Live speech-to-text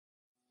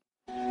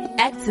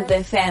Active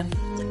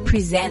FM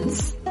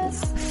presents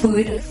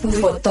Food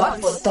for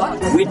Thought.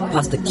 With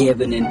Pastor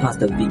Kevin and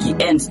Pastor Vicky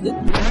Anston.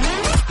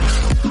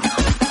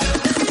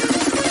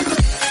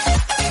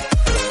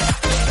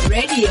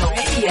 Radio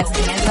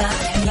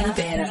has never been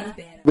better.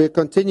 We're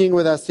continuing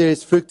with our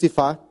series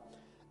Fructify.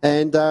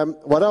 And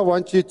what I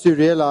want you to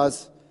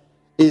realize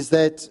is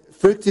that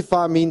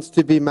fructify means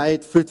to be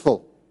made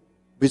fruitful.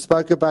 We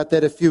spoke about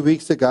that a few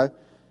weeks ago.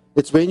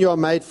 It's when you are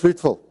made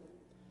fruitful.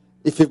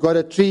 If you've got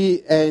a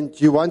tree and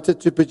you want it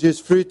to produce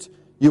fruit,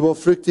 you will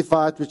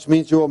fructify it, which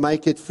means you will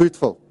make it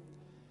fruitful.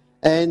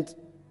 And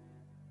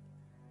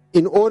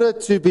in order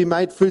to be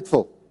made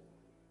fruitful,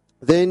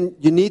 then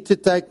you need to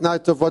take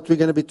note of what we're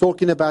going to be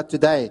talking about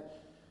today,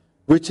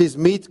 which is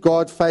meet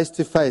God face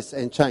to face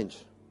and change.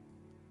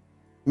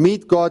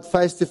 Meet God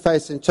face to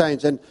face and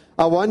change. And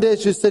I wonder,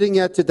 as you're sitting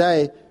here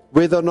today,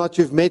 whether or not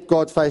you've met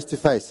God face to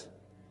face.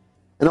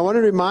 And I want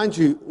to remind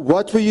you,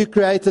 what were you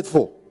created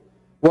for?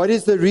 What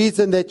is the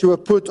reason that you were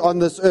put on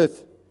this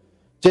earth?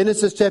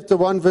 Genesis chapter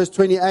 1 verse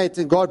 28,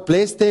 and God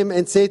blessed them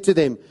and said to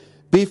them,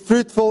 be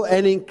fruitful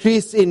and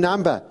increase in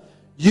number.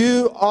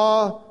 You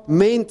are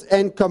meant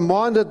and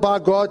commanded by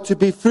God to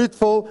be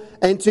fruitful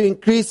and to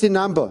increase in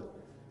number.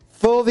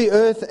 Fill the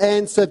earth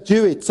and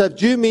subdue it.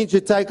 Subdue means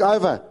you take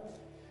over.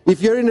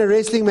 If you're in a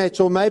wrestling match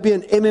or maybe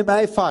an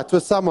MMA fight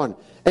with someone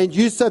and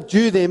you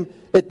subdue them,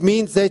 it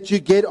means that you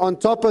get on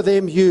top of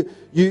them, you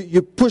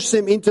push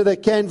them into the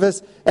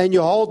canvas and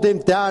you hold them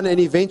down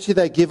and eventually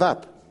they give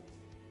up.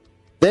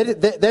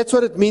 That's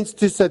what it means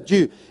to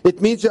subdue.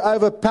 It means you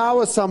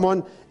overpower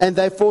someone and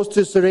they're forced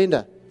to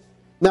surrender.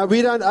 Now,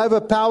 we don't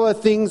overpower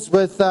things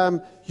with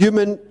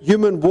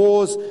human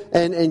wars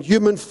and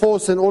human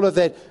force and all of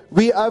that.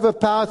 We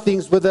overpower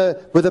things with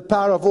the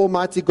power of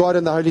Almighty God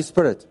and the Holy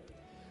Spirit.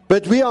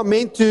 But we are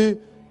meant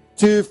to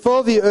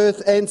fill the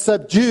earth and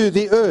subdue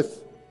the earth.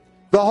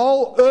 The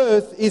whole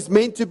earth is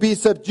meant to be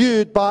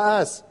subdued by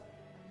us.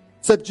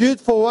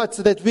 Subdued for what?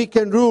 So that we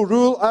can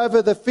rule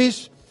over the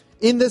fish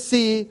in the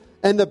sea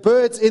and the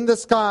birds in the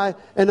sky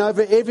and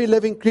over every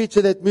living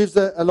creature that moves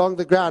along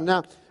the ground.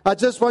 Now, I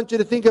just want you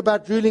to think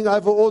about ruling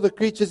over all the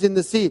creatures in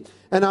the sea.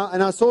 And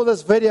I saw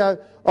this video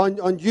on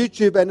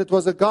YouTube, and it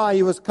was a guy,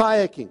 he was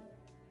kayaking.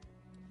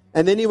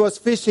 And then he was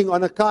fishing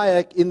on a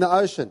kayak in the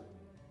ocean.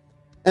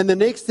 And the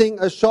next thing,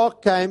 a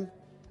shark came.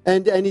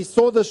 And he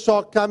saw the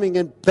shark coming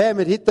and bam,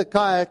 it hit the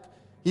kayak.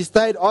 He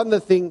stayed on the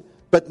thing,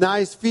 but now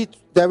his feet,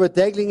 they were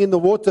dangling in the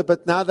water,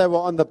 but now they were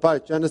on the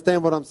boat. You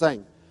understand what I'm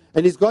saying?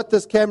 And he's got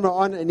this camera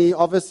on and he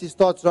obviously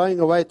starts rowing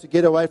away to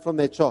get away from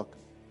that shark.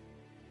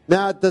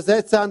 Now, does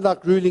that sound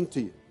like ruling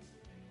to you?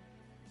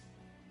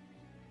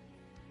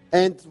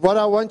 And what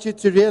I want you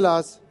to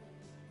realize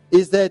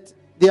is that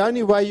the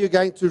only way you're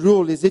going to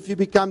rule is if you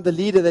become the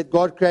leader that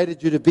God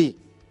created you to be.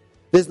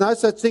 There's no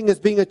such thing as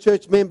being a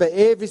church member.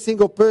 Every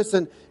single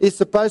person is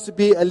supposed to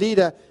be a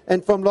leader.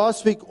 And from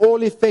last week,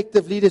 all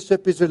effective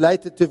leadership is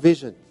related to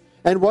vision.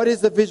 And what is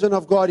the vision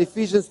of God?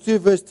 Ephesians 2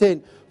 verse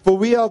 10. For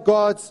we are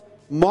God's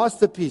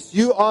masterpiece.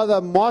 You are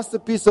the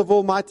masterpiece of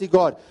Almighty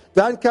God.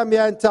 Don't come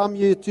here and tell me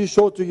you're too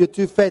short or you're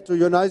too fat or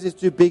your nose is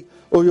too big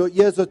or your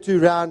ears are too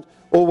round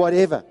or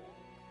whatever.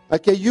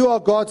 Okay, you are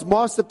God's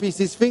masterpiece.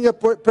 His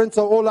fingerprints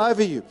are all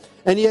over you.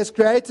 And He has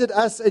created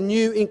us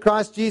anew in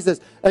Christ Jesus.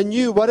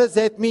 Anew, what does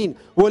that mean?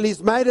 Well,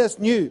 He's made us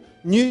new.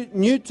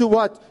 New to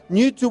what?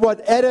 New to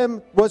what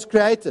Adam was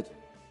created.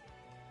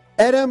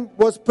 Adam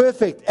was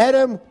perfect.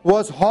 Adam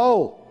was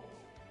whole.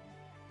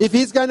 If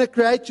He's going to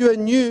create you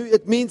anew,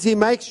 it means He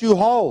makes you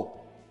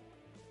whole.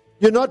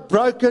 You're not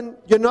broken.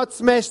 You're not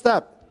smashed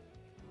up.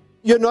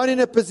 You're not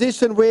in a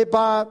position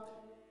whereby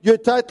you're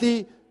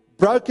totally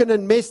broken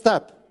and messed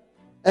up.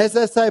 As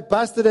I say,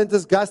 busted and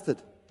disgusted.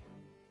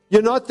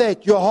 You're not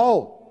that. You're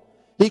whole.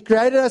 He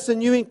created us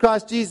anew in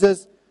Christ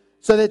Jesus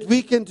so that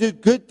we can do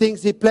good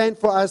things He planned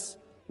for us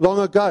long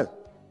ago.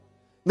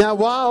 Now,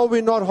 why are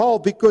we not whole?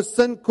 Because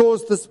sin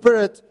caused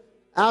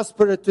our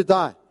spirit to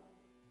die.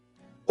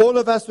 All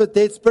of us were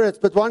dead spirits.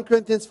 But 1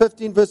 Corinthians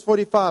 15 verse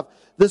 45,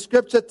 the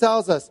scripture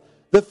tells us,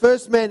 the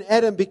first man,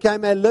 Adam,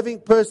 became a living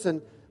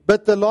person,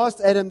 but the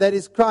last Adam, that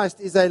is Christ,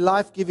 is a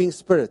life-giving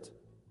spirit.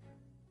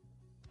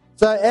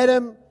 So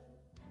Adam,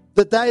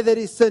 the day that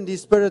he sinned,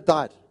 his spirit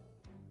died.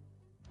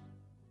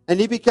 And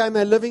he became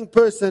a living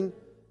person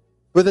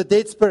with a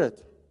dead spirit.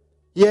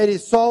 He had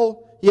his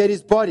soul, he had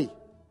his body.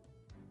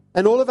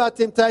 And all of our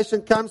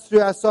temptation comes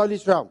through our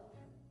soulish realm.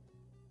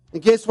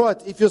 And guess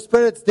what? If your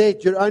spirit's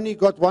dead, you've only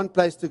got one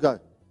place to go.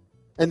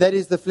 And that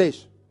is the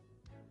flesh.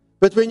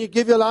 But when you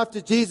give your life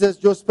to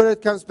Jesus, your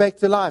spirit comes back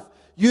to life.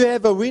 You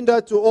have a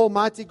window to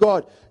Almighty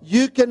God.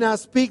 You can now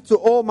speak to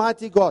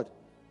Almighty God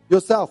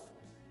yourself.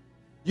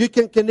 You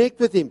can connect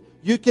with Him.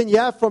 You can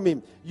hear from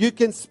Him. You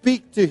can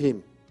speak to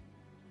Him.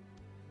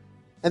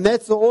 And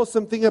that's the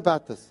awesome thing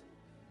about this.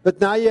 But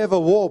now you have a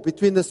war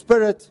between the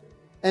spirit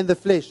and the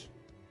flesh.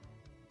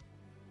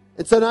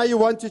 And so now you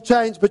want to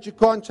change, but you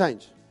can't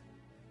change.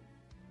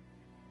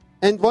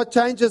 And what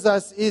changes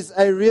us is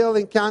a real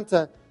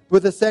encounter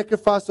with the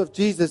sacrifice of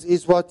Jesus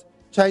is what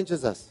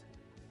changes us.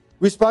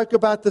 We spoke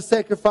about the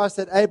sacrifice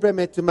that Abraham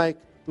had to make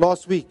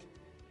last week,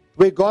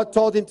 where God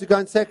told him to go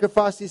and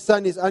sacrifice his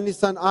son, his only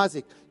son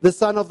Isaac, the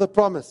son of the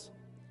promise,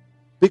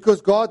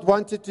 because God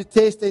wanted to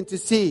test and to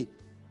see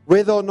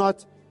whether or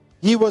not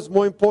he was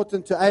more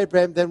important to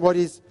Abraham than what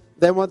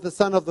the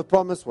son of the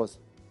promise was.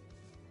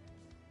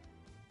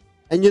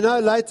 And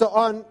later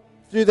on,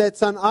 through that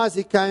son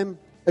Isaac came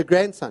a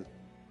grandson.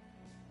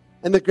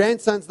 And the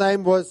grandson's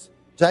name was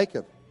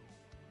Jacob.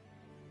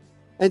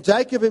 And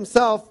Jacob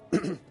himself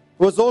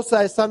was also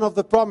a son of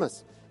the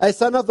promise. A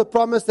son of the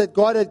promise that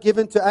God had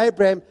given to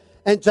Abraham.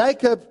 And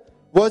Jacob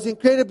was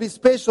incredibly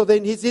special.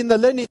 Then he's in the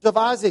lineage of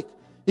Isaac.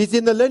 He's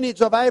in the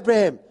lineage of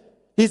Abraham.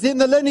 He's in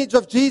the lineage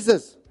of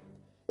Jesus.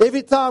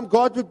 Every time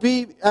God would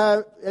be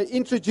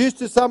introduced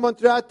to someone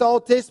throughout the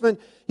Old Testament,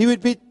 he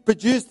would be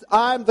produced,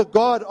 I am the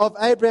God of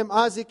Abraham,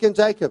 Isaac, and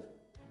Jacob.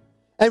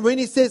 And when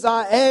he says,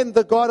 I am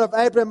the God of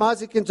Abraham,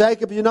 Isaac, and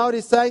Jacob, you know what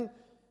he's saying?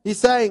 He's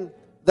saying,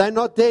 they're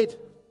not dead.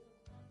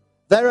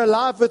 They're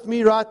alive with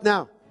me right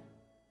now.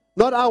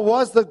 Not I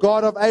was the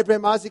God of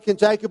Abraham, Isaac, and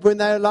Jacob when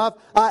they're alive.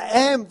 I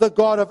am the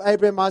God of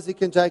Abraham,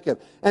 Isaac, and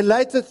Jacob. And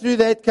later through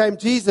that came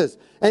Jesus.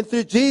 And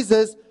through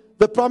Jesus,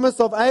 the promise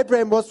of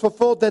Abraham was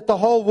fulfilled that the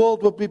whole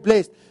world would be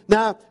blessed.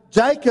 Now,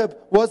 Jacob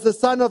was the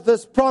son of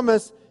this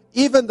promise,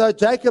 even though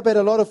Jacob had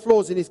a lot of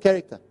flaws in his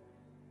character.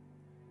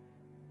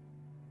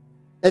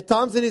 At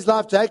times in his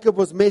life, Jacob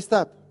was messed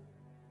up.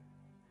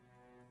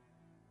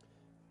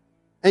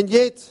 And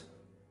yet,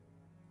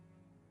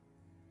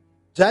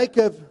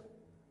 Jacob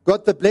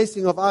got the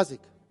blessing of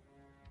Isaac,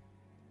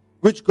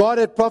 which God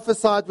had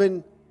prophesied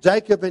when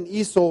Jacob and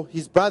Esau,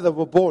 his brother,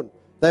 were born.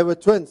 They were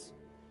twins.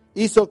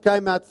 Esau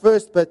came out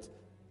first, but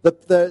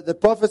the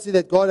prophecy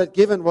that God had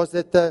given was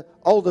that the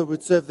older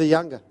would serve the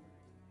younger.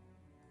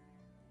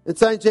 And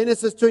so in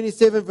Genesis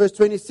 27, verse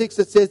 26,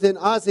 it says, Then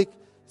Isaac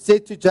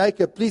said to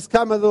Jacob, Please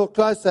come a little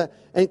closer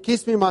and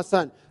kiss me, my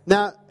son.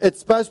 Now, it's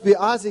supposed to be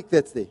Isaac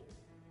that's there.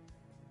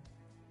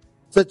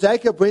 So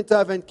Jacob went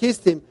over and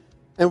kissed him.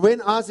 And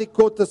when Isaac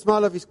caught the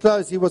smell of his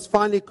clothes, he was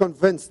finally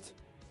convinced.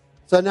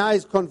 So now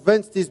he's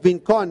convinced he's been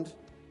conned.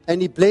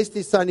 And he blessed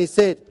his son. He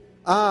said,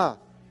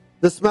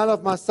 the smell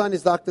of my son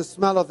is like the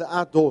smell of the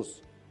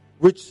outdoors,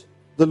 which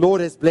the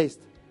Lord has blessed.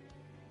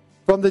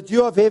 From the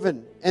dew of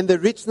heaven and the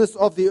richness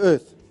of the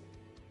earth,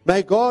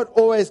 may God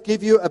always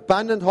give you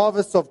abundant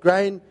harvests of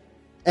grain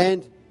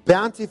and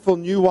bountiful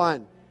new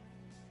wine.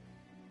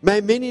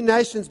 May many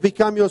nations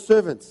become your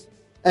servants,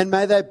 and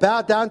may they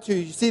bow down to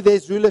you. You see,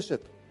 there's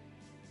rulership.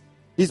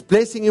 He's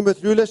blessing him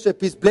with rulership.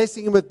 He's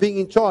blessing him with being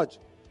in charge.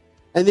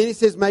 And then he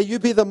says, May you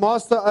be the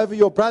master over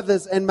your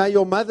brothers, and may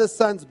your mother's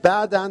sons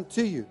bow down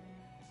to you.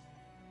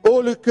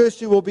 All who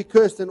curse you will be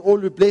cursed, and all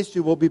who bless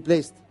you will be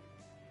blessed.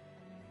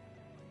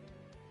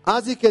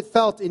 Isaac had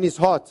felt in his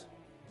heart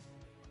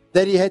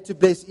that he had to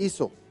bless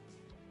Esau.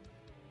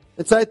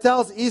 And so he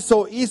tells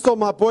Esau, Esau,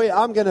 my boy,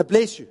 I'm going to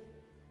bless you.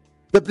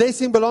 The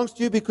blessing belongs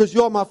to you because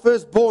you are my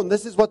firstborn.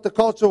 This is what the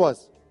culture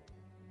was.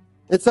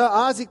 And so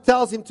Isaac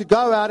tells him to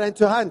go out and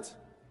to hunt.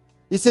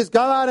 He says,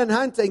 go out and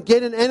hunt and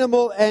get an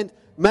animal and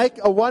make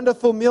a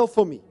wonderful meal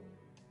for me.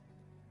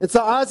 And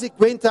so Isaac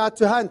went out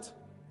to hunt.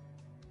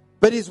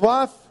 But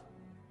Esau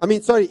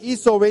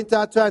went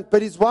out to hunt.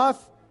 But his wife,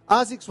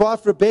 Isaac's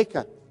wife,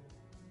 Rebekah,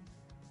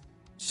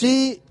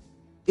 she,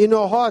 in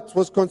her heart,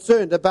 was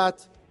concerned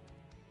about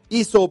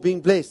Esau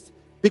being blessed.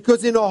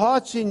 Because in her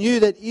heart, she knew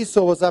that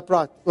Esau was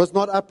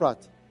not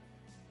upright.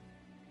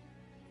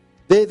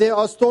 There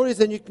are stories,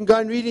 and you can go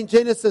and read in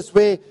Genesis,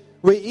 where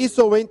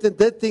Esau went and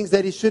did things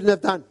that he shouldn't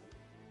have done.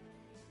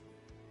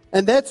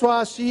 And that's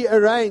why she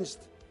arranged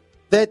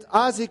that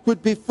Isaac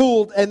would be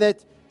fooled and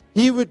that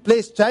he would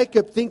bless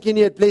Jacob thinking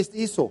he had blessed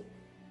Esau.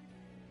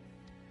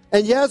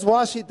 And here's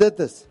why she did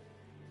this.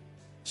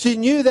 She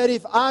knew that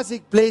if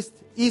Isaac blessed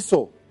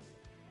Esau,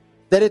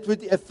 that it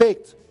would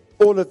affect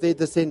all of their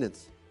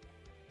descendants.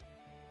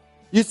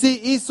 You see,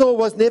 Esau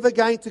was never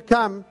going to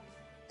come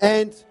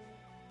and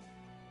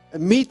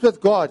meet with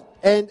God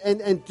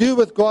and do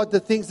with God the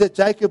things that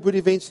Jacob would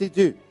eventually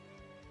do.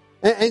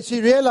 And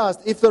she realized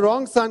if the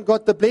wrong son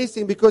got the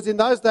blessing, because in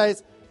those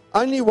days,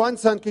 only one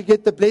son could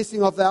get the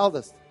blessing of the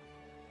eldest.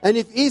 And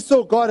if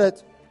Esau got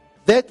it,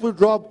 that would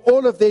rob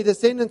all of their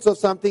descendants of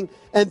something.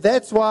 And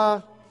that's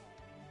why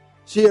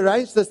she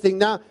arranged this thing.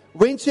 Now,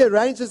 when she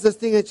arranges this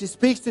thing and she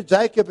speaks to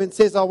Jacob and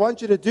says, I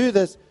want you to do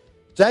this,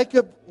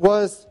 Jacob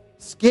was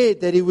scared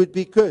that he would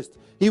be cursed.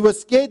 He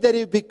was scared that he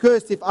would be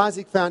cursed if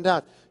Isaac found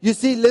out. You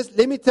see,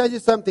 let me tell you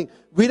something.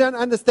 We don't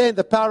understand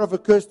the power of a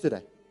curse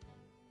today.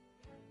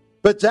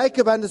 But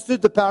Jacob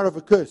understood the power of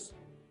a curse.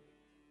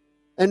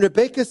 And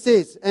Rebekah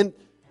says, and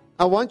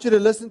I want you to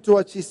listen to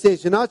what she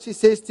says. You know what she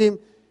says to him?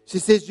 She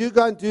says, you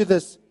go and do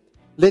this.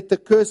 Let the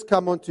curse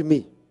come onto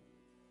me.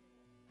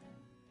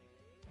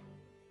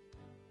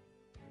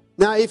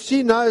 Now, if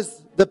she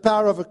knows the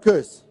power of a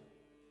curse,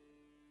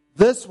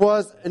 this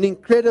was an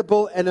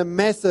incredible and a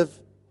massive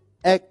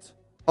act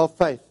of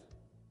faith.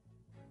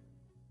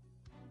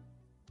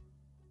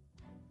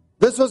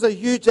 This was a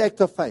huge act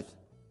of faith.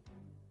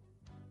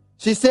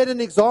 She set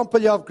an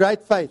example of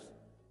great faith.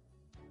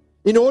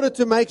 In order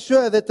to make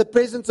sure that the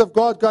presence of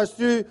God goes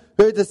through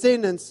her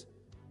descendants,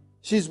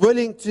 she's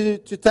willing to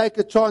take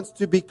a chance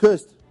to be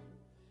cursed.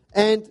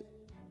 And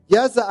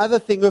here's the other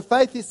thing. Her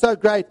faith is so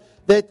great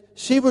that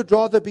she would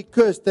rather be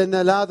cursed than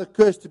allow the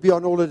curse to be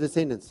on all her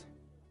descendants.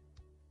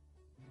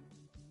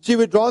 She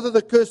would rather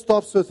the curse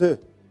stops with her.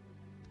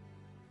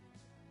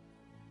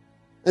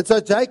 And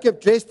so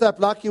Jacob dressed up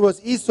like he was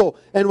Esau.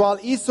 And while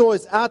Esau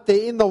is out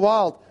there in the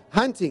wild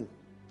hunting,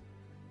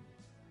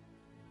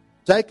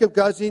 Jacob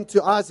goes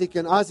into Isaac,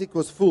 and Isaac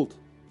was fooled.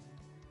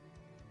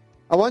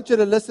 I want you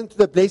to listen to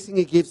the blessing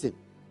he gives him.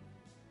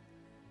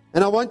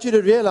 And I want you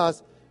to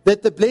realize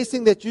that the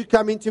blessing that you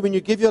come into when you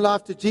give your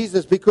life to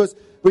Jesus, because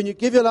when you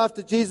give your life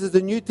to Jesus,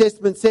 the New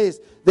Testament says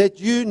that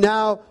you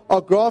now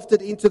are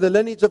grafted into the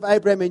lineage of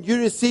Abraham, and you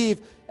receive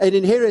and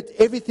inherit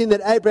everything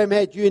that Abraham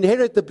had. You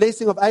inherit the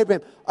blessing of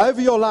Abraham over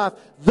your life.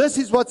 This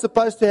is what's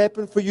supposed to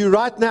happen for you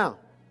right now.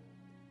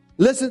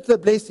 Listen to the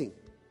blessing.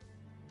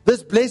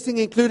 This blessing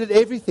included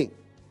everything.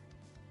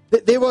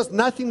 There was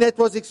nothing that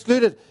was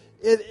excluded.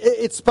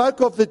 It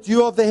spoke of the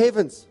dew of the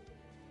heavens.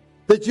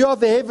 The dew of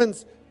the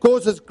heavens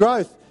causes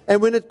growth.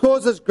 And when it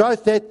causes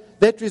growth,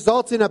 that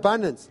results in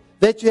abundance.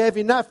 That you have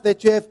enough,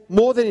 that you have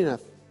more than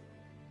enough.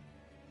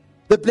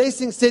 The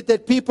blessing said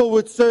that people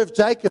would serve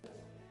Jacob.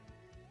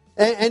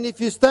 And if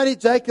you study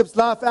Jacob's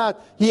life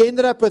out, he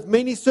ended up with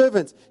many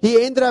servants.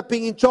 He ended up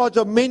being in charge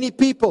of many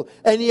people.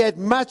 And he had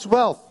much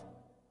wealth.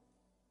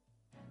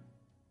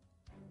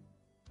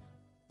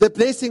 The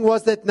blessing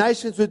was that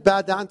nations would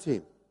bow down to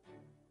him.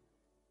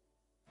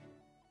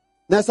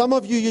 Now, some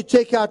of you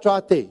check out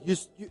right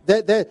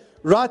there.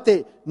 Right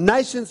there.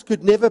 Nations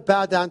could never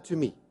bow down to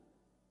me.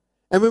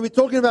 And when we're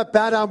talking about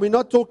bow down, we're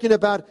not talking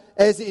about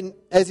as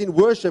in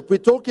worship. We're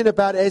talking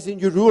about as in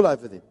you rule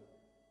over them.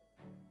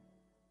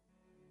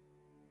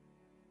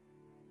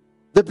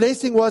 The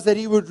blessing was that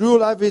he would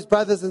rule over his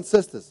brothers and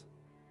sisters.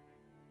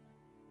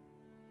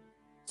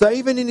 So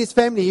even in his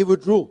family, he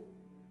would rule.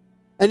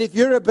 And if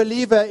you're a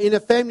believer in a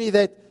family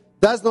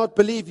that does not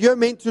believe, you're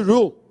meant to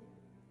rule.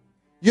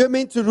 You're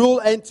meant to rule,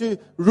 and to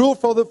rule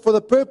for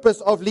the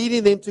purpose of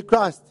leading them to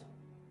Christ.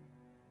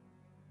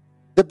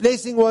 The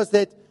blessing was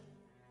that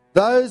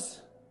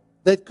those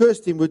that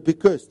cursed him would be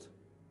cursed.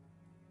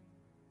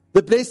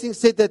 The blessing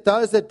said that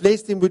those that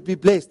blessed him would be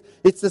blessed.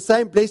 It's the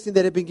same blessing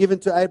that had been given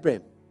to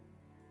Abraham.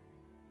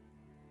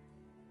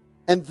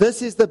 And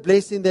this is the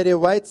blessing that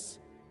awaits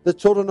the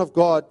children of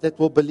God that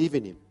will believe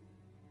in him.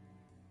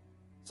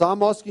 So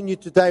I'm asking you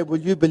today, will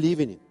you believe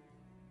in him?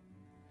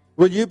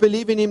 Will you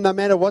believe in him no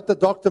matter what the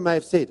doctor may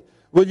have said?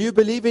 Will you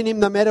believe in him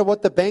no matter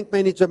what the bank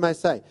manager may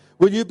say?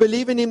 Will you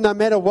believe in him no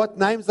matter what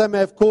names they may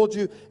have called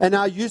you and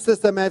how useless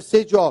they may have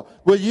said you are?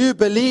 Will you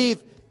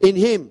believe in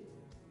him?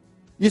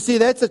 You see,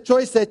 that's a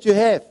choice that you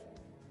have.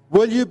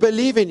 Will you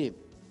believe in him?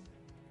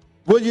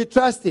 Will you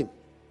trust him?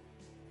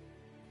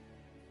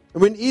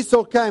 And when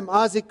Esau came,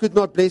 Isaac could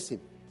not bless him.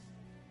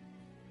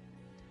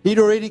 He'd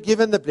already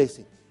given the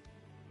blessing.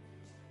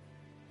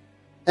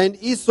 And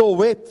Esau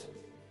wept.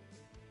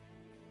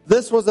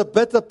 This was a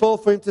bitter pill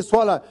for him to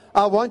swallow.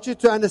 I want you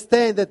to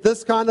understand that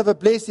this kind of a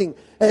blessing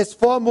has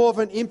far more of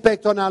an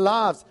impact on our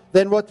lives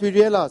than what we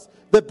realize.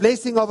 The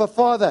blessing of a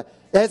father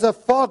has a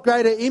far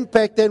greater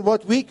impact than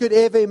what we could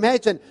ever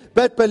imagine.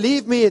 But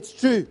believe me, it's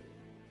true.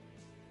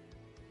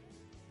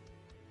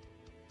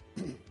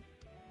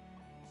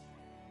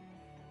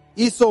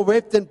 Esau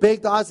wept and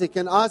begged Isaac,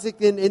 and Isaac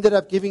then ended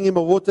up giving him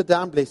a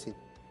watered-down blessing.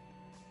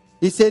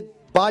 He said,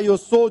 by your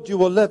sword you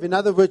will live. In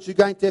other words, you're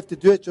going to have to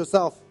do it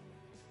yourself.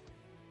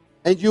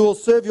 And you will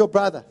serve your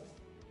brother.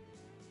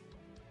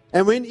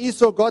 And when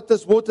Esau got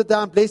this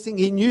watered-down blessing,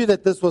 he knew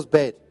that this was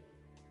bad.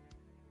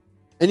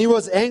 And he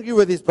was angry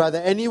with his brother,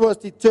 and he was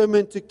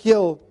determined to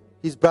kill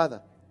his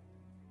brother.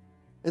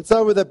 And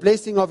so with the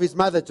blessing of his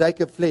mother,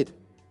 Jacob fled.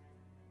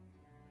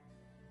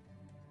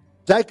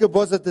 Jacob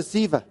was a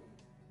deceiver.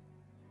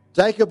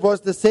 Jacob was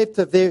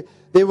deceptive.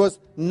 There was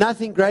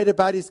nothing great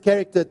about his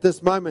character at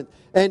this moment.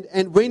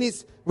 And when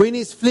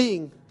he's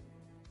fleeing,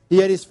 he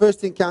had his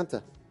first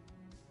encounter.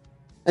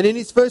 And in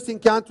his first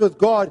encounter with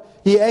God,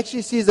 he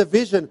actually sees a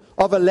vision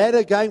of a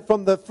ladder going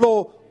from the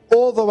floor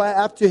all the way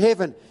up to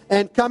heaven.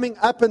 And coming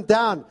up and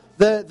down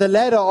the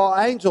ladder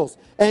are angels.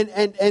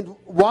 And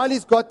while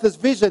he's got this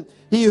vision,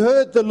 he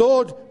heard the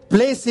Lord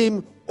bless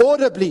him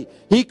audibly.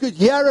 He could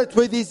hear it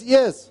with his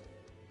ears.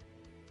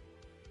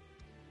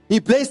 He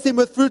blessed him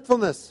with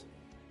fruitfulness.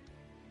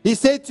 He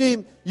said to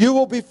him, you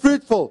will be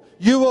fruitful,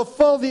 you will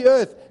fill the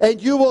earth,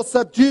 and you will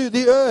subdue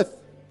the earth.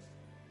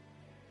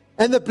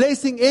 And the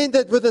blessing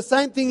ended with the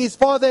same thing his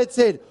father had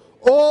said.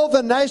 All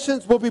the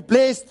nations will be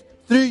blessed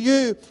through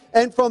you.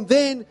 And from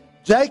then,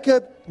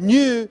 Jacob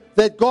knew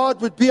that God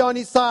would be on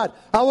his side.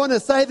 I want to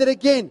say that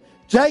again.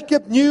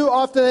 Jacob knew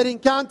after that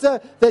encounter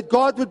that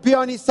God would be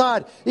on his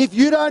side. If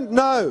you don't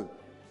know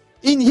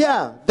in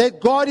here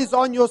that God is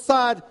on your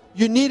side,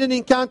 you need an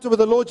encounter with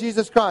the Lord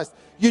Jesus Christ.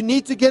 You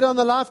need to get on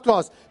the life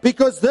class,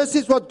 because this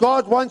is what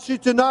God wants you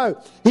to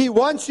know. He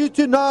wants you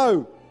to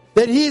know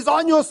that He is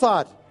on your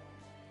side.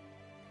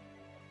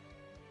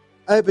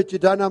 Oh, but you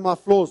don't know my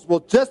flaws.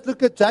 Well, just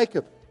look at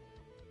Jacob.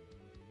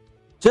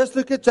 Just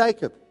look at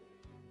Jacob.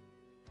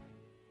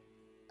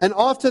 And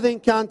after the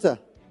encounter,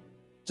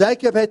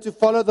 Jacob had to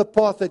follow the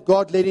path that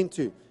God led him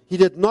to. He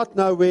did not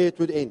know where it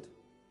would end.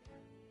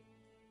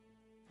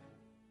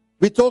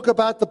 We talk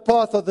about the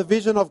path of the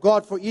vision of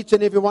God for each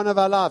and every one of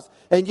our lives.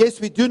 And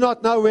yes, we do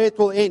not know where it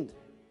will end.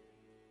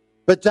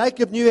 But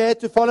Jacob knew he had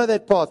to follow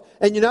that path.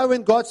 And you know,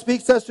 when God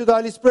speaks to us through the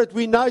Holy Spirit,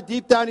 we know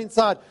deep down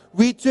inside,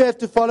 we too have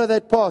to follow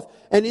that path.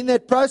 And in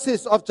that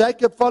process of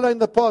Jacob following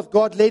the path,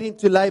 God led him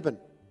to Laban,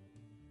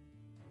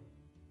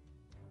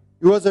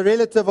 who was a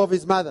relative of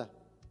his mother.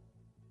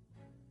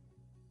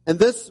 And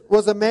this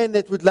was a man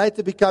that would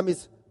later become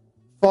his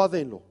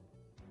father-in-law.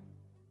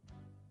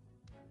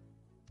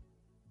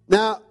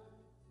 Now,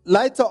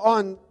 later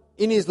on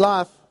in his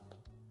life,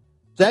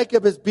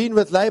 Jacob has been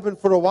with Laban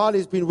for a while.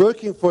 He's been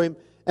working for him.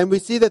 And we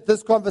see that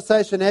this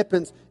conversation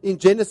happens in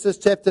Genesis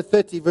chapter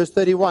 30, verse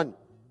 31.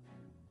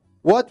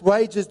 What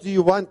wages do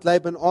you want?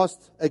 Laban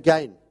asked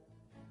again.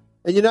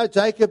 And you know,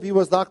 Jacob, he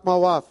was like my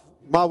wife.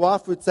 My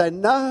wife would say,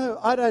 no,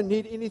 I don't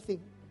need anything.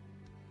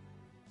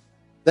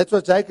 That's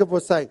what Jacob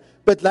was saying.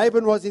 But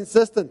Laban was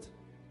insistent.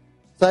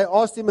 So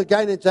I asked him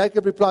again, and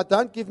Jacob replied,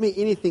 don't give me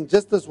anything,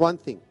 just this one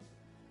thing.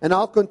 And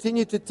I'll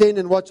continue to tend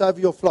and watch over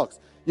your flocks.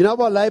 You know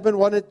why Laban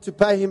wanted to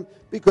pay him?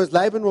 Because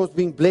Laban was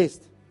being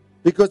blessed.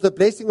 Because the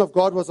blessing of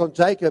God was on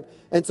Jacob.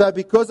 And so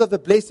because of the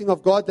blessing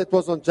of God that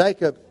was on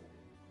Jacob,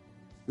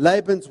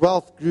 Laban's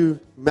wealth grew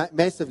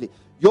massively.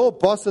 Your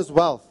boss's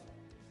wealth,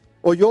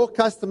 or your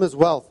customer's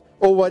wealth,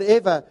 or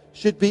whatever,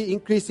 should be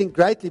increasing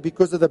greatly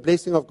because of the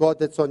blessing of God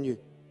that's on you.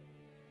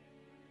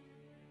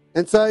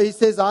 And so he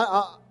says,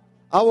 I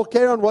will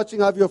carry on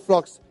watching over your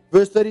flocks.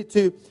 Verse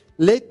 32,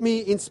 let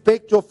me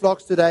inspect your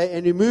flocks today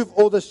and remove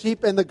all the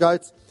sheep and the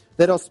goats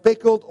that are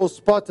speckled or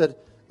spotted,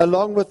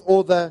 along with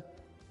all the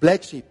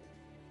black sheep.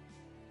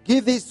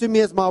 Give these to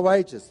me as my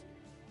wages.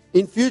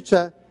 In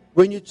future,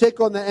 when you check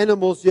on the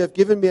animals you have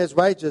given me as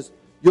wages,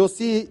 you'll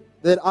see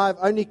that I've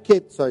only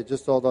kept... Sorry,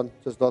 just hold on.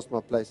 Just lost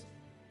my place.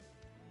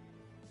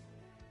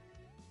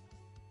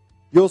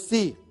 You'll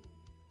see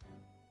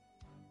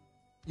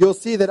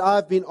that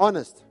I've been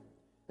honest.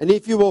 And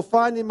if you will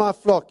find in my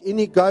flock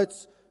any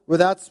goats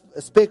without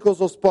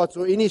speckles or spots,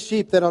 or any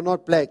sheep that are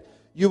not black,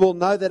 you will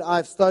know that I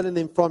have stolen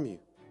them from you.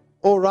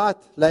 All right,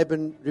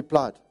 Laban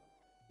replied.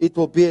 It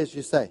will be as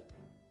you say.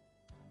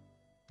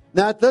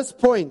 Now at this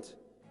point,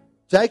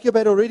 Jacob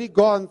had already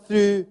gone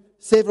through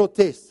several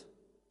tests.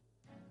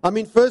 I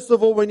mean, first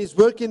of all, when he's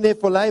working there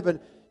for Laban,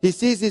 he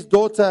sees his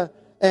daughter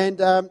and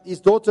his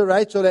daughter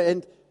Rachel,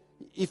 and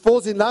he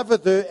falls in love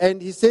with her,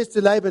 and he says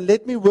to Laban,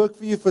 let me work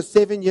for you for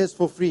 7 years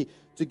for free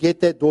to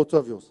get that daughter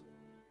of yours.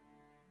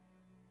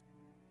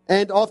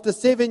 And after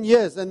 7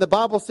 years, and the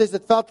Bible says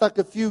it felt like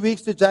a few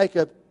weeks to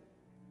Jacob,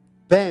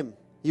 bam,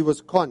 he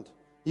was conned.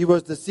 He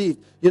was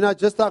deceived. You know,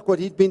 just like what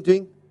he'd been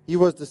doing, he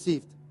was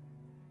deceived.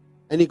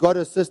 And he got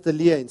her sister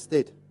Leah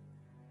instead.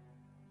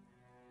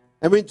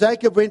 And when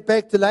Jacob went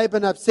back to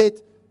Laban upset,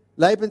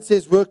 Laban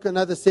says, work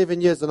another 7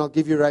 years and I'll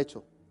give you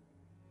Rachel.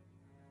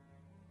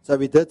 So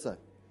he did so.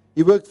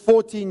 He worked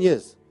 14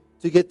 years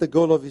to get the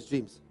girl of his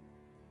dreams.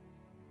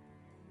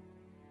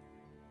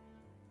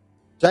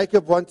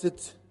 Jacob wanted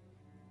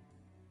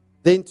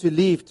then to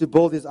leave to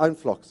build his own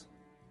flocks.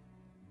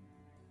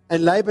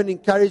 And Laban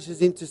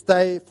encourages him to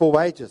stay for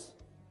wages.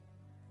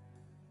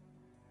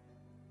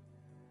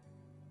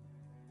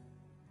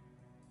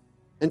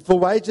 And for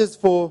wages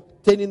for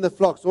tending the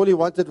flocks, all he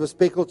wanted was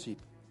speckled sheep.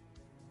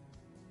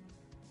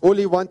 All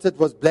he wanted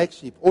was black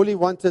sheep. All he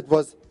wanted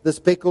was the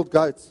speckled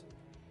goats.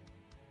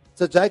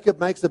 So Jacob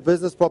makes a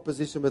business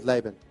proposition with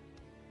Laban.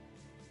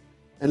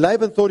 And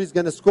Laban thought he's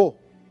going to score.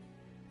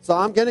 So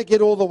I'm going to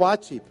get all the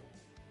white sheep.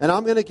 And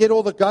I'm going to get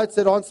all the goats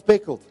that aren't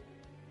speckled.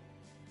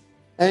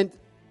 And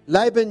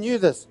Laban knew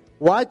this.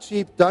 White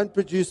sheep don't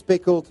produce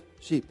speckled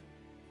sheep.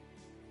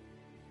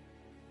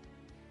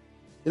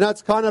 You know,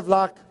 it's kind of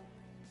like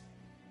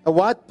a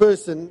white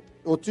person,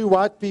 or two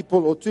white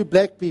people, or two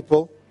black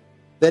people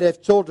that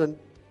have children.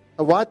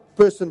 A white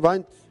person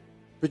won't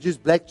produce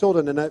black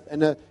children,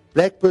 and a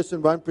black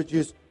person won't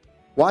produce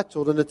white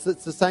children. It's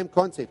the same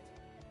concept.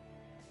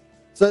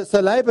 So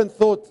Laban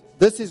thought,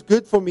 this is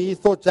good for me. He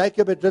thought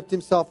Jacob had ripped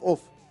himself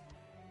off.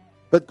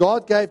 But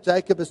God gave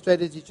Jacob a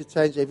strategy to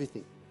change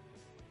everything.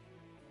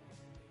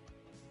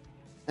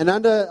 And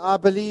under, I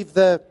believe,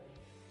 the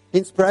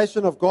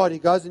inspiration of God, he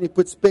goes and he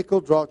puts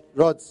speckled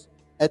rods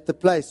at the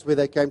place where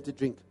they came to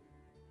drink.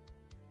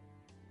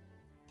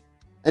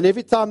 And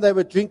every time they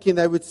were drinking,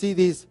 they would see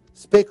these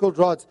speckled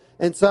rods.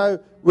 And so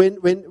when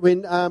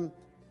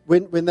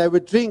they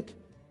would drink,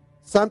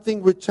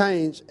 something would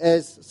change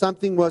as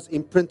something was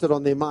imprinted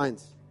on their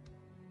minds.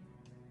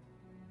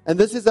 And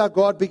this is how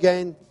God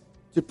began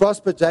to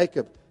prosper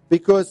Jacob.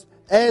 Because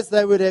as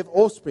they would have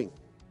offspring,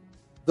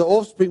 the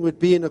offspring would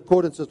be in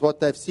accordance with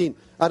what they've seen.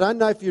 I don't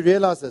know if you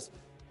realize this,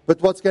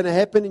 but what's going to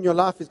happen in your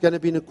life is going to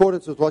be in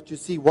accordance with what you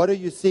see. What are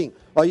you seeing?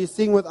 Are you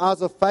seeing with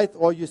eyes of faith,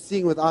 or are you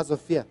seeing with eyes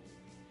of fear?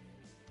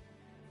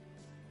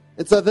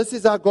 And so this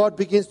is how God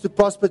begins to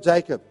prosper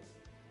Jacob.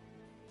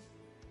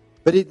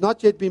 But he'd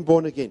not yet been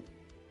born again.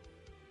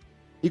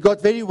 He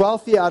got very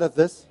wealthy out of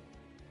this.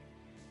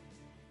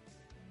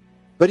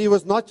 But he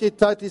was not yet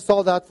totally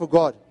sold out for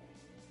God.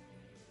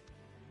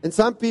 And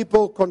some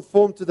people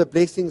conform to the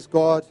blessings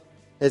God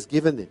has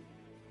given them.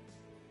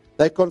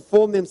 They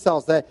conform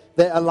themselves. They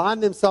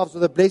align themselves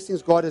with the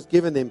blessings God has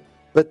given them,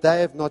 but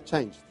they have not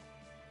changed.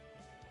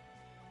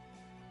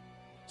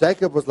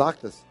 Jacob was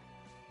like this.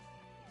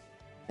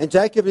 And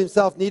Jacob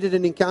himself needed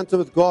an encounter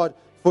with God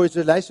for his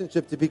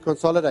relationship to be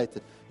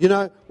consolidated. You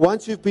know,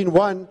 once you've been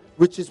won,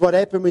 which is what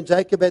happened when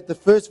Jacob had the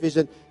first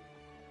vision,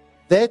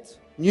 that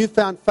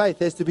newfound faith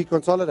has to be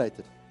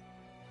consolidated.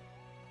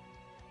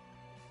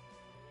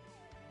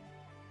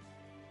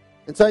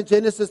 And so in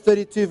Genesis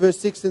 32, verse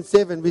 6 and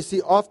 7, we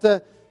see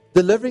after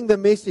delivering the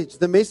message,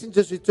 the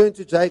messengers returned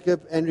to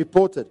Jacob and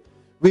reported,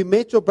 "We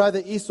met your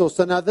brother Esau."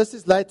 So now this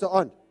is later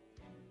on.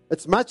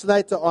 It's much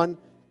later on.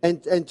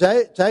 And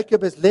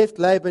Jacob has left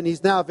Laban.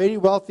 He's now a very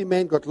wealthy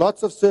man, got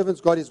lots of servants,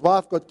 got his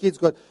wife, got kids,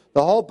 got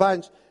the whole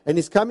bunch. And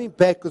he's coming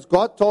back because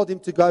God told him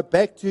to go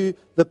back to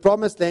the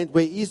promised land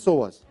where Esau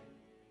was.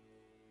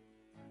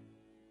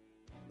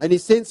 And he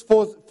sends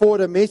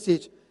forward a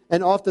message.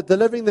 And after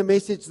delivering the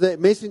message, the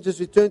messengers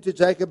returned to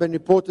Jacob and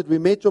reported, "We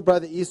met your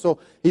brother Esau.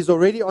 He's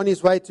already on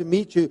his way to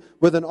meet you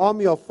with an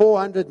army of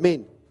 400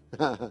 men."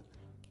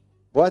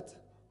 What?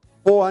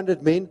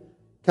 400 men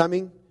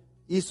coming?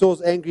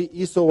 Esau's angry.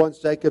 Esau wants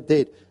Jacob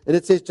dead. And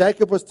it says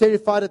Jacob was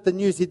terrified at the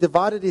news. He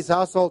divided his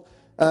household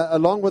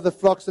along with the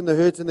flocks and the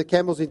herds and the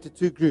camels into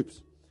two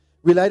groups.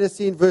 We later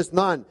see in verse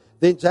 9,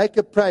 "Then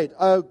Jacob prayed,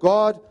 O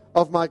God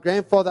of my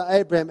grandfather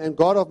Abraham and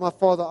God of my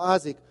father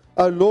Isaac,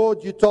 O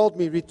Lord, you told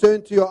me,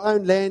 return to your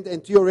own land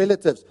and to your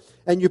relatives.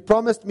 And you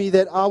promised me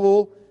that I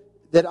will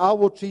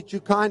treat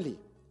you kindly.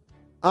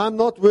 I am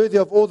not worthy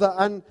of all the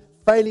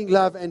unfailing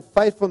love and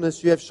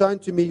faithfulness you have shown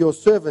to me, your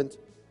servant.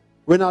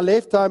 When I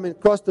left home and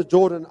crossed the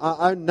Jordan,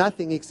 I owned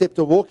nothing except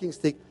a walking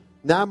stick.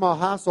 Now my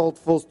household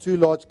fills 2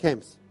 large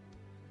camps."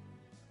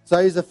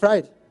 So he's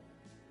afraid.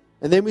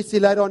 And then we see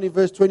later on in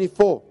verse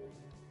 24.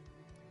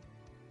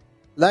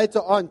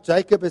 Later on,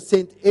 Jacob has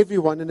sent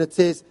everyone, and it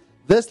says,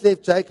 "This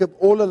left Jacob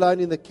all alone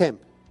in the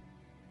camp.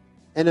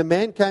 And a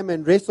man came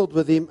and wrestled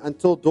with him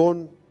until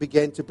dawn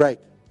began to break.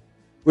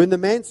 When the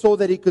man saw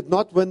that he could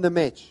not win the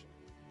match,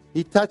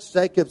 he touched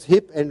Jacob's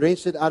hip and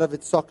wrenched it out of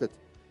its socket.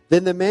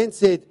 Then the man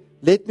said,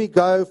 'Let me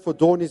go, for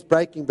dawn is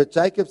breaking.' But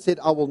Jacob said,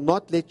 'I will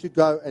not let you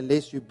go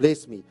unless you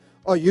bless me.'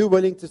 Are you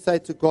willing to say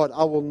to God,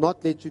 'I will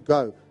not let you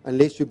go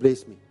unless you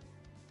bless me'?"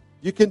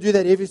 You can do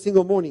that every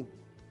single morning.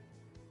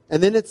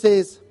 And then it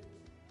says,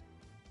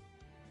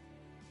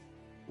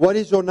 "What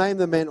is your name?"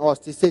 the man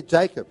asked. He said,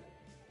 "Jacob."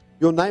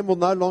 "Your name will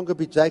no longer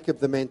be Jacob,"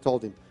 the man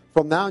told him.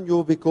 "From now on you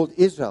will be called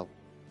Israel,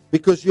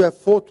 because you have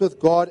fought with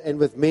God and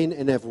with men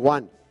and have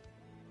won."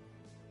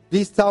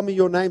 "Please tell me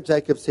your name,"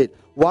 Jacob said.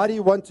 "Why do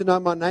you want to know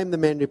my name?" the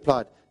man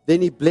replied.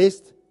 Then he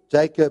blessed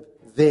Jacob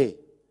there.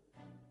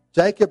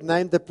 Jacob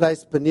named the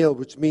place Peniel,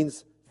 which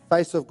means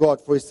face of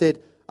God, for he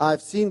said, "I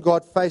have seen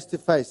God face to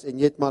face, and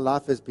yet my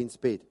life has been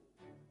spared."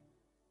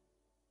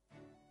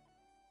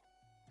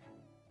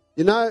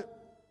 You know,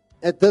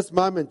 at this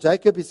moment,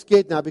 Jacob is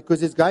scared now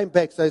because he's going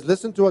back. So he's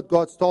listened to what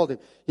God's told him.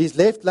 He's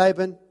left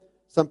Laban.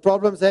 Some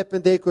problems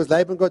happened there because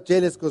Laban got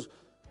jealous because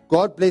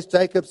God blessed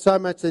Jacob so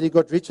much that he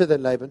got richer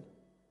than Laban.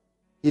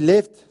 He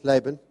left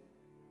Laban.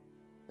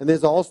 And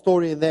there's a whole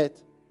story in that.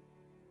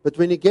 But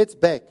when he gets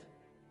back,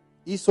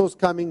 Esau's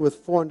coming with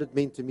 400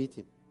 men to meet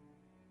him.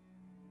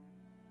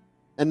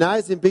 And now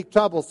he's in big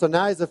trouble. So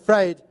now he's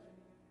afraid.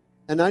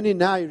 And only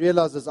now he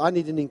realizes, I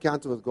need an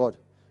encounter with God.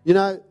 You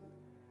know,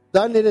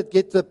 don't let it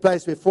get to a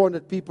place where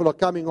 400 people are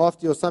coming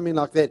after you or something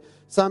like that.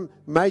 Some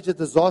major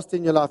disaster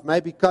in your life,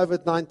 maybe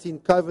COVID-19,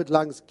 COVID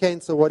lungs,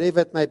 cancer,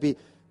 whatever it may be,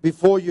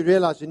 before you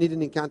realize you need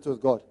an encounter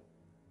with God.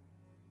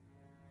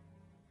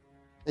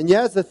 And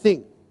here's the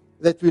thing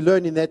that we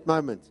learn in that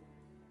moment.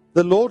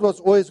 The Lord was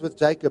always with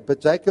Jacob,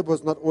 but Jacob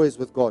was not always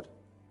with God.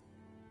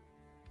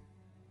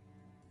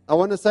 I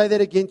want to say that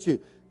again to you.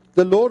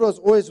 The Lord was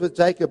always with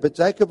Jacob, but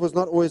Jacob was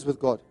not always with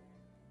God.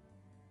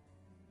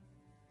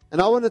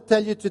 And I want to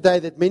tell you today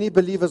that many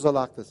believers are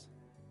like this.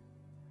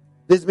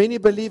 There's many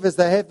believers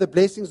that have the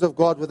blessings of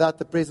God without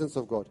the presence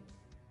of God.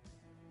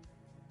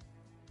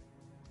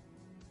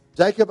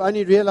 Jacob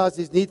only realized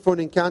his need for an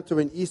encounter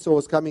when Esau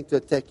was coming to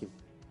attack him.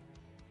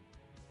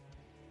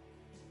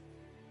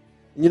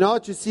 And you know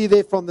what you see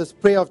there from this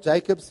prayer of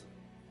Jacob's?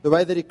 The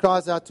way that he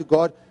cries out to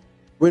God.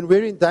 When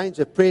we're in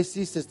danger, prayer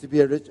ceases to be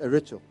a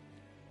ritual.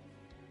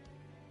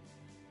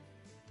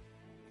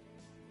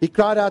 He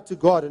cried out to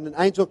God, and an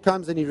angel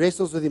comes and he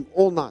wrestles with him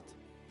all night.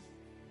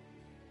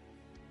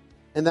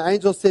 And the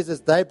angel says, "It's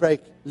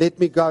daybreak, let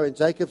me go." And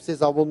Jacob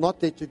says, "I will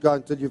not let you go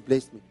until you've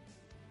blessed me."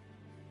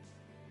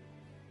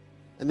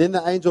 And then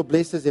the angel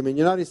blesses him. And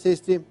you know what he says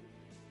to him?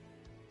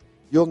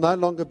 "You'll no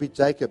longer be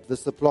Jacob, the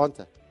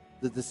supplanter,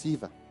 the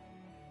deceiver,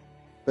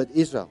 but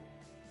Israel,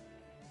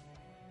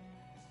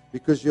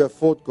 because you have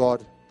fought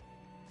God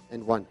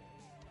and won."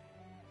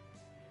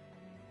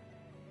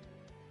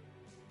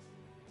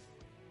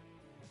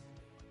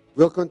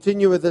 We'll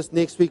continue with this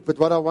next week, but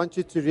what I want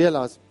you to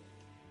realize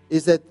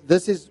is that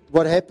this is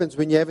what happens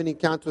when you have an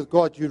encounter with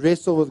God. You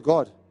wrestle with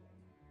God.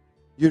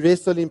 You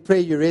wrestle in prayer.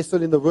 You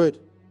wrestle in the Word.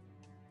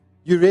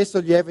 You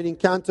wrestle, you have an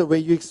encounter where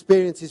you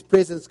experience His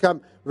presence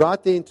come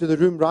right there into the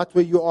room, right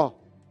where you are.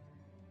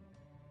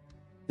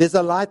 There's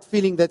a light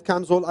feeling that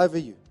comes all over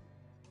you.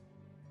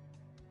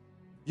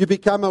 You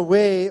become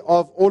aware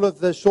of all of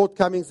the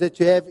shortcomings that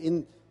you have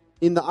in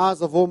the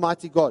eyes of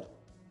Almighty God.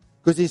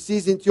 Because He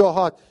sees into your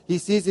heart. He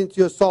sees into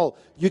your soul.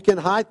 You can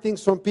hide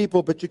things from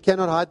people, but you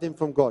cannot hide them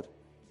from God.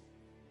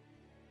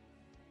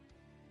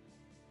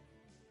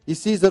 He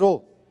sees it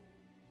all.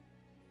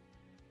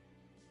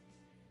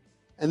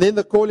 And then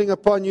the calling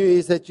upon you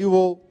is that you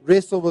will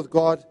wrestle with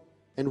God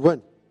and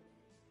win.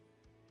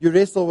 You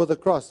wrestle with the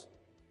cross.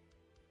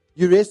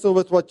 You wrestle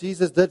with what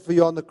Jesus did for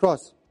you on the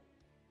cross.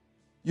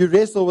 You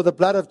wrestle with the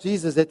blood of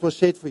Jesus that was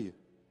shed for you.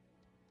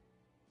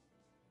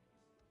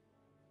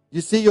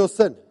 You see your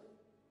sin.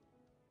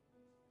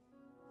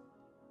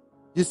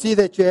 You see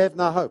that you have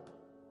no hope.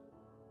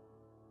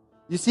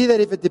 You see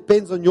that if it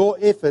depends on your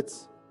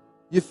efforts,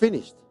 you're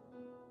finished.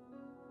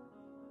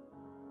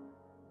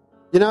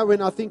 You know,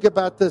 when I think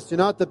about this, you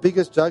know what the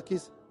biggest joke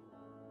is?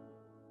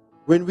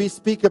 When we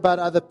speak about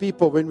other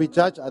people, when we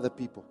judge other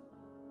people.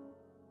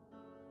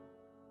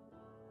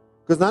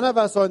 Because none of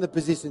us are in the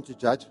position to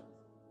judge.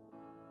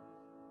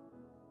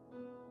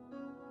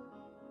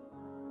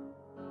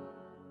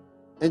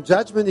 And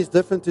judgment is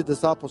different to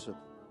discipleship.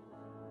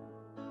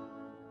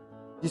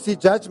 You see,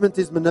 judgment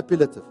is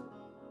manipulative.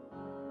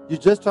 You're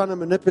just trying to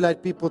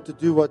manipulate people to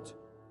do what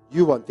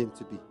you want them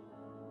to be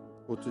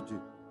or to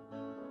do.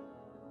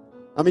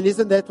 I mean,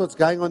 isn't that what's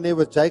going on there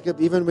with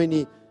Jacob? Even when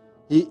he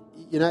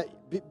you know,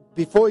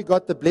 before he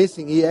got the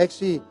blessing, he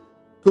actually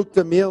cooked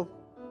a meal,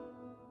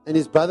 and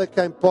his brother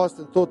came past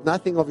and thought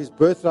nothing of his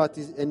birthright.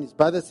 And his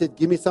brother said,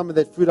 "Give me some of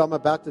that food. I'm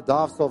about to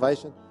die of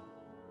starvation."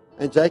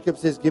 And Jacob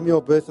says, "Give me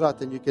your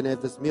birthright, and you can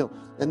have this meal."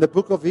 And the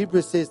book of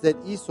Hebrews says that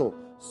Esau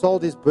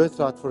sold his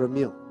birthright for a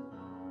meal.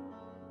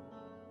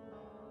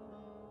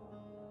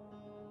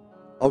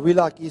 Are we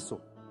like Esau?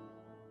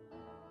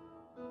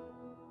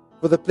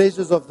 For the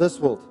pleasures of this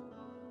world,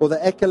 or the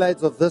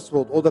accolades of this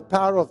world, or the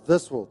power of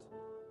this world,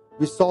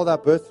 we sold our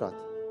birthright.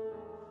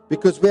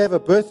 Because we have a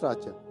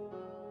birthright here.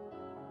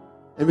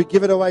 And we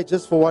give it away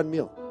just for one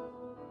meal.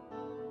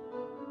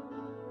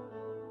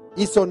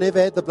 Esau never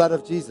had the blood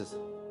of Jesus.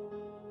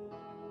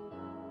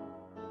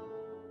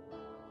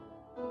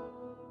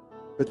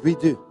 But we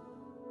do.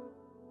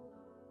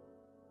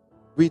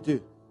 We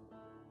do.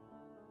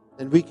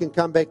 And we can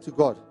come back to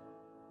God.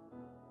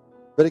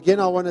 But again,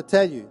 I want to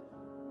tell you,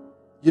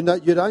 you know,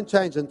 you don't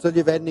change until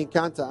you've had an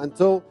encounter.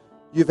 Until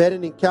you've had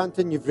an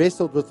encounter and you've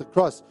wrestled with the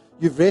cross.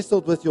 You've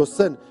wrestled with your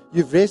sin.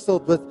 You've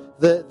wrestled with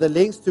the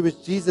lengths to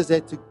which Jesus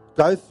had to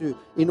go through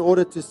in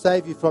order to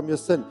save you from your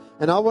sin.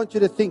 And I want you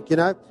to think, you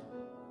know,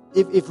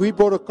 if we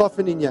brought a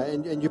coffin in here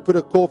and you put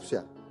a corpse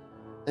here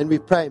and we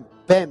pray,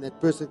 bam,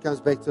 that person comes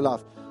back to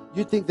life.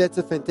 You think that's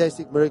a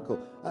fantastic miracle.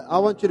 I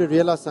want you to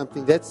realize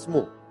something. That's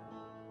small.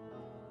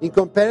 In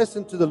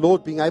comparison to the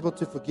Lord being able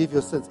to forgive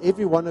your sins,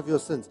 every one of your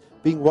sins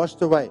being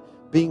washed away,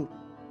 being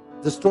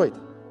destroyed.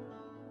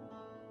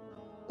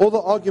 All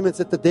the arguments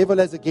that the devil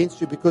has against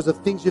you because of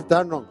things you've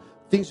done wrong,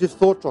 things you've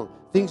thought wrong,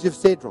 things you've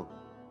said wrong,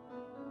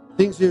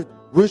 things you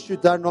wish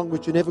you'd done wrong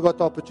which you never got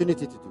the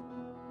opportunity to do.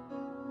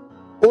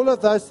 All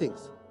of those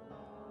things.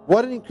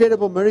 What an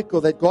incredible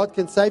miracle that God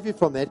can save you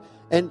from that.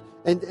 And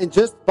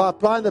just by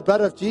applying the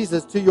blood of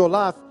Jesus to your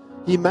life,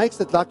 He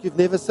makes it like you've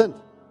never sinned.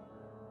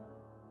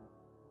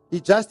 He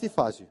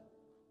justifies you.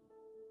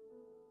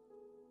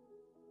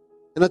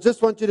 And I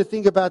just want you to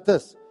think about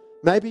this.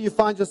 Maybe you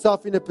find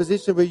yourself in a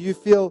position where you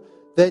feel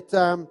that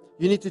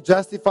you need to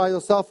justify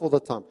yourself all the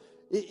time.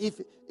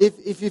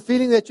 If you're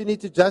feeling that you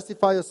need to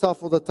justify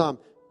yourself all the time,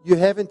 you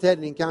haven't had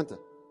an encounter.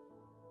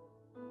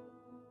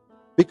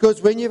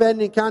 Because when you've had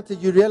an encounter,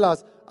 you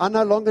realize, I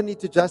no longer need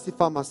to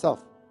justify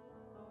myself.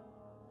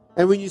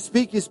 And when you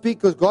speak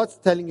because God's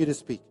telling you to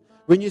speak.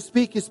 When you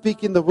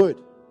speak in the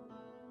Word.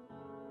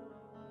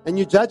 And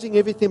you're judging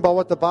everything by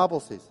what the Bible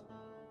says.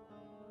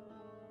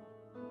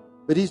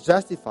 But He's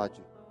justified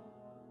you.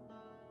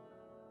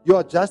 You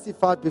are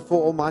justified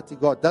before Almighty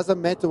God.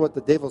 Doesn't matter what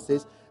the devil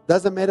says.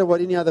 Doesn't matter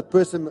what any other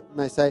person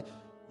may say.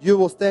 You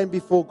will stand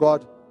before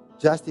God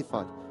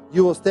justified.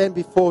 You will stand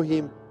before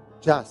Him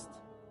just.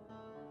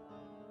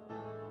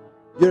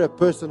 You're a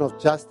person of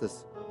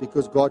justice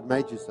because God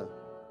made you so.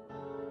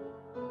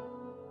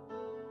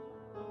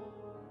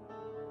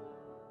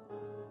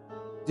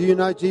 Do you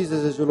know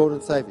Jesus as your Lord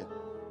and Savior?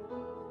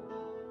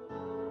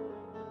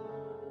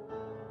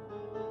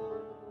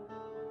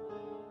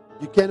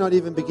 You cannot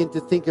even begin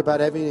to think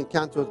about having an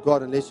encounter with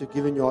God unless you've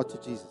given your heart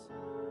to Jesus.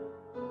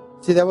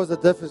 See, there was a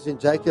difference in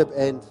Jacob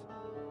and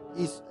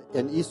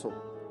Esau.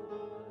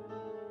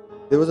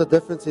 There was a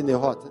difference in their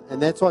heart.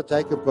 And that's why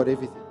Jacob got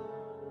everything.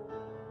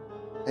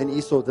 And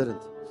Esau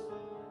didn't.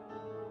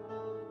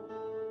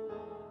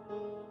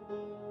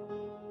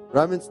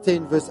 Romans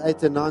 10 verse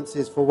 8 and 9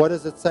 says, "For what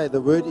does it say?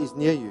 The word is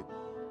near you,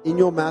 in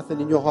your mouth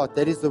and in your heart.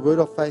 That is the word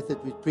of faith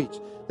that we preach.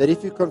 That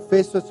if you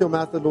confess with your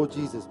mouth the Lord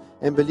Jesus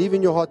and believe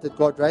in your heart that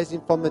God raised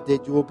him from the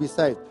dead, you will be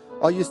saved.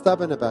 Are you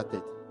stubborn about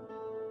that?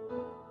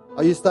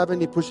 Are you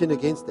stubbornly pushing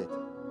against that?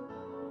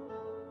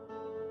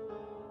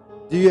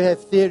 Do you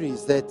have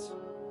theories that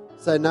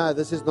say, no,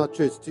 this is not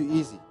true, it's too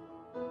easy?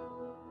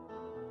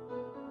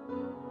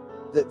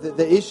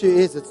 The issue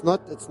is it's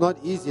not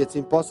easy, it's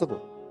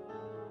impossible.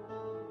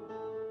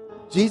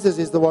 Jesus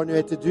is the one who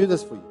had to do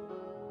this for you.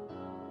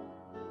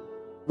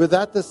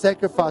 Without the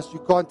sacrifice, you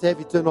can't have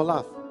eternal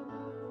life.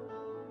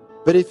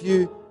 But if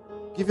you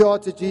give your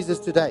heart to Jesus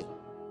today,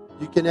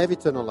 you can have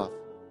eternal life.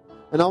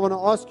 And I want to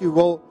ask you,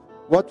 well,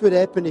 what would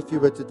happen if you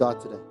were to die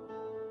today?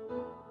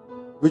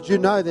 Would you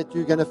know that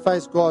you're going to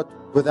face God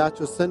without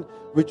your sin?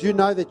 Would you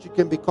know that you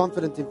can be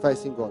confident in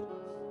facing God?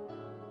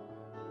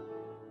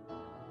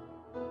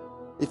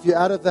 If you're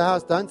out of the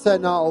house, don't say,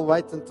 no, I'll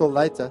wait until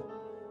later.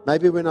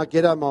 Maybe when I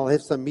get home, I'll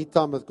have some me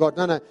time with God.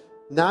 No.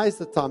 Now is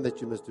the time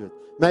that you must do it.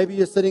 Maybe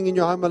you're sitting in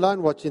your home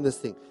alone watching this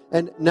thing.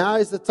 And now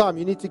is the time.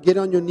 You need to get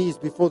on your knees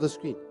before the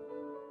screen.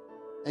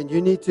 And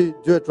you need to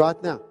do it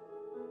right now.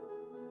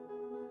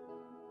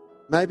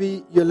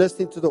 Maybe you're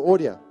listening to the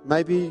audio.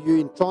 Maybe you're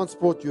in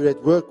transport, you're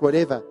at work,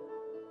 whatever.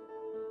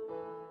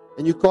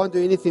 And you can't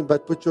do anything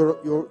but put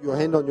your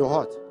hand on your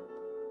heart.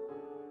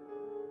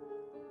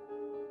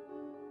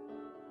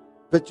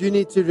 But you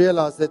need to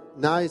realize that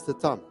now is the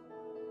time.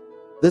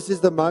 This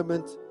is the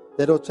moment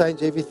that will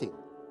change everything.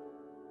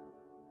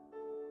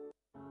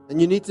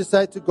 And you need to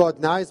say to God,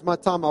 now is my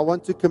time. I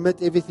want to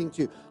commit everything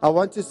to you. I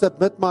want to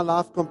submit my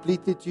life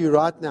completely to you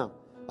right now.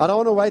 I don't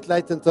want to wait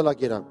late until I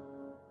get home.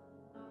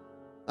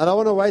 I don't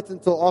want to wait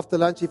until after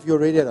lunch if you're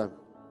already at home.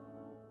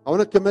 I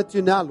want to commit to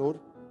you now, Lord.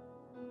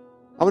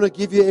 I want to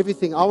give you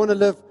everything. I want to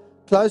live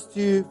close to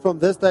you from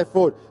this day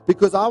forward.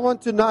 Because I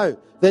want to know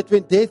that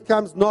when death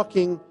comes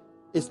knocking,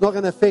 it's not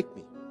going to affect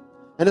me.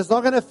 And it's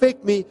not going to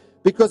affect me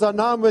because I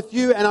know I'm with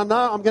you and I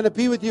know I'm going to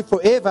be with you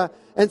forever.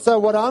 And so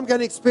what I'm going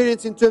to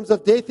experience in terms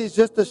of death is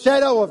just a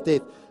shadow of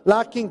death.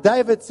 Like King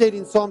David said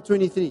in Psalm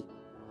 23.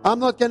 I'm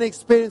not going to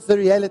experience the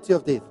reality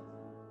of death.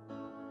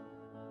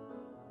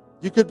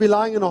 You could be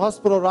lying in a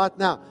hospital right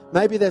now.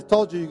 Maybe they've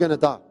told you you're going to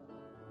die.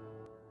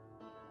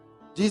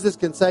 Jesus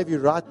can save you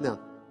right now.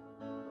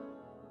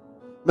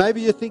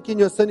 Maybe you're thinking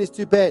your sin is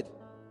too bad.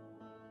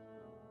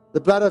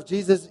 The blood of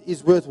Jesus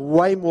is worth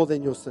way more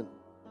than your sin.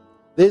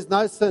 There's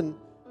no sin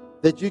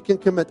that you can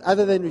commit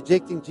other than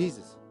rejecting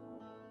Jesus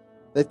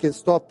that can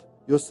stop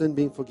your sin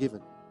being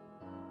forgiven.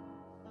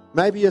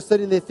 Maybe you're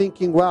sitting there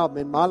thinking, wow,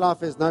 man, my life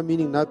has no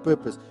meaning, no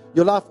purpose.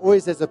 Your life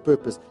always has a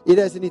purpose. It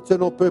has an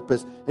eternal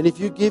purpose. And if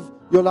you give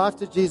your life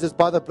to Jesus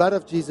by the blood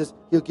of Jesus,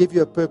 He'll give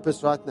you a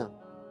purpose right now.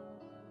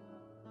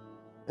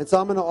 And so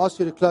I'm going to ask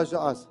you to close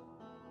your eyes.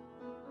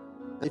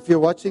 If you're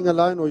watching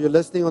alone or you're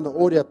listening on the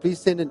audio, please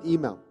send an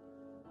email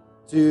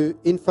to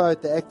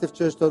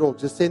info@theactivechurch.org.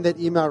 Just send that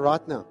email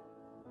right now.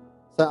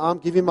 So I'm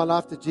giving my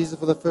life to Jesus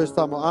for the first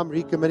time, or I'm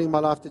recommitting my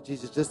life to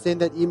Jesus. Just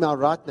send that email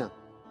right now.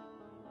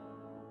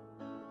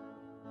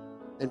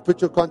 And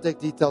put your contact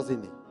details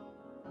in there.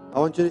 I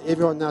want you,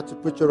 everyone now, to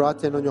put your right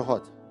hand on your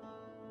heart.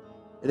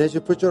 And as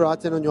you put your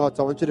right hand on your heart,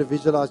 I want you to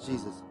visualize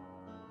Jesus.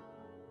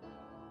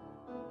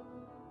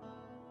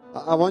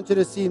 I want you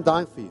to see Him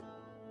dying for you.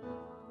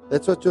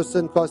 That's what your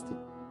sin cost Him.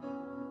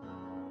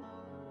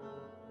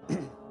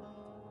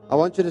 I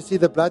want you to see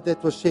the blood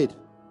that was shed.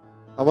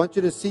 I want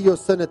you to see your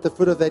sin at the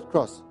foot of that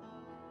cross.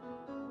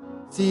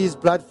 See His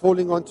blood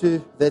falling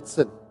onto that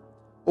sin.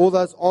 All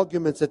those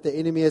arguments that the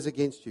enemy has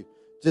against you.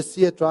 Just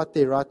see it right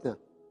there, right now.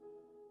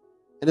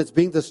 And it's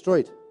being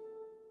destroyed.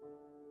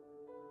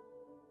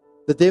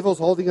 The devil's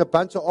holding a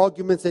bunch of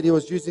arguments that he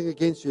was using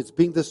against you. It's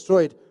being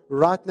destroyed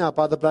right now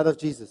by the blood of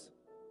Jesus.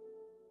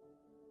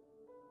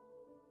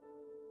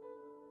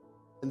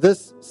 And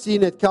this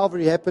scene at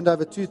Calvary happened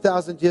over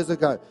 2,000 years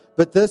ago.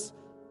 But this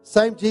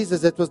same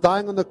Jesus that was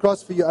dying on the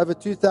cross for you over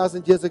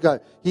 2,000 years ago,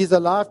 He's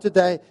alive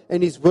today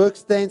and His work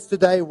stands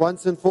today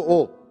once and for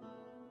all.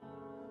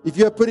 If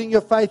you're putting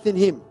your faith in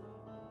Him,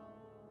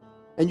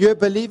 and you're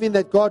believing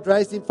that God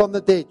raised Him from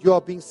the dead, you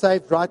are being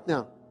saved right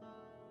now.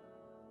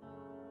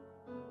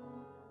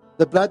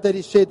 The blood that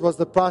He shed was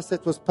the price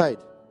that was paid.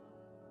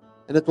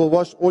 And it will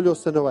wash all your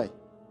sin away.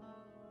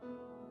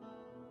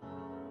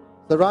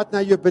 So right now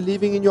you're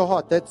believing in your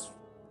heart. That's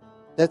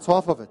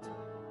half of it.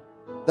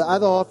 The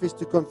other half is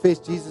to confess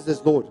Jesus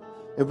as Lord.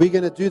 And we're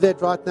going to do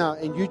that right now.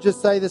 And you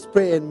just say this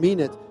prayer and mean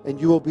it, and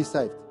you will be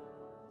saved.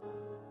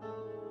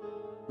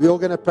 We're all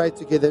going to pray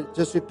together.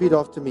 Just repeat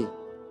after me.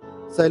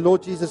 Say,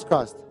 Lord Jesus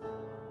Christ,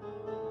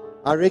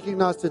 I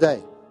recognize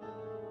today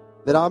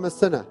that I'm a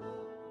sinner,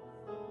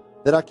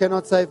 that I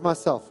cannot save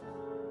myself.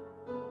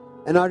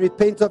 And I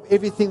repent of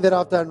everything that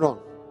I've done wrong.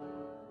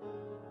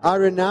 I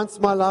renounce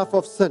my life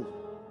of sin.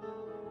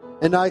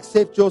 And I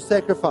accept your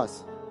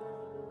sacrifice.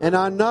 And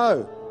I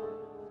know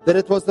that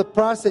it was the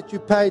price that you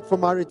paid for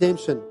my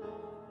redemption.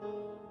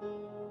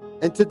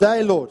 And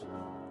today, Lord,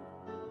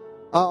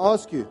 I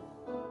ask you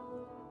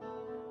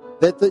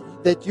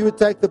that you would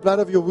take the blood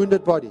of your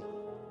wounded body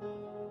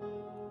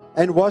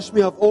and wash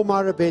me of all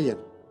my rebellion.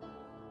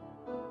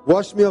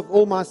 Wash me of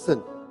all my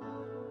sin.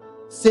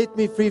 Set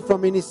me free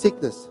from any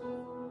sickness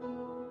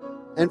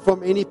and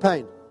from any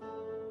pain.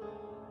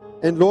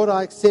 And Lord,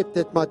 I accept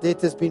that my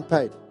debt has been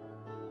paid.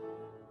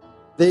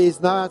 There is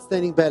no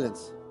outstanding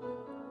balance.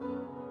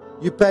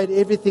 You paid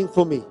everything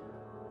for me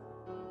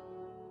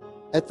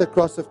at the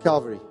cross of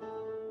Calvary.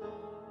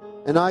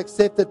 And I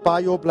accept that by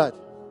your blood,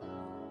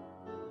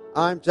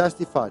 I am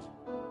justified,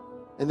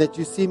 and that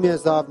you see me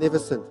as though I've never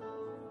sinned.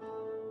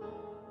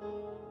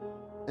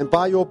 And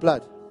by your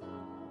blood,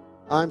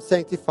 I am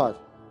sanctified.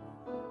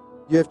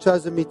 You have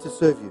chosen me to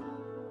serve you.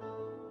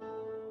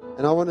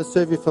 And I want to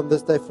serve you from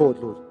this day forward,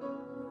 Lord.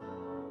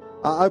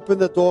 I open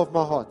the door of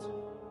my heart.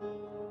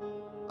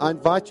 I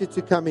invite you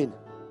to come in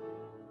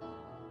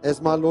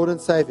as my Lord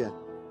and Savior.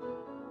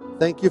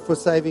 Thank you for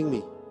saving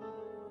me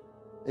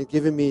and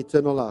giving me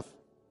eternal life.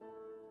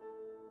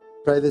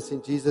 Pray this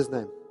in Jesus'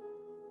 name.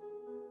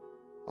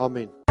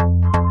 Amen.